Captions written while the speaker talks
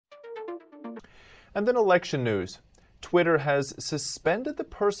And then election news. Twitter has suspended the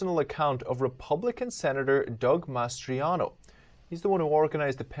personal account of Republican Senator Doug Mastriano. He's the one who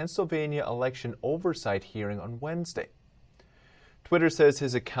organized the Pennsylvania election oversight hearing on Wednesday. Twitter says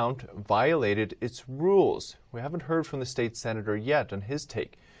his account violated its rules. We haven't heard from the state senator yet on his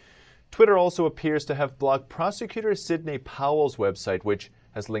take. Twitter also appears to have blocked prosecutor Sidney Powell's website, which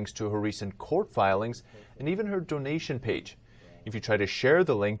has links to her recent court filings and even her donation page. If you try to share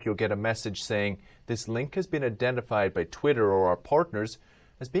the link, you'll get a message saying this link has been identified by Twitter or our partners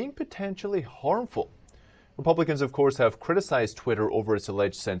as being potentially harmful. Republicans, of course, have criticized Twitter over its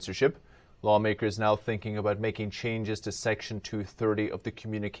alleged censorship. Lawmakers now thinking about making changes to Section 230 of the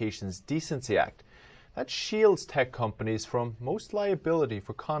Communications Decency Act. That shields tech companies from most liability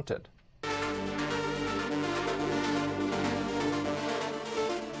for content.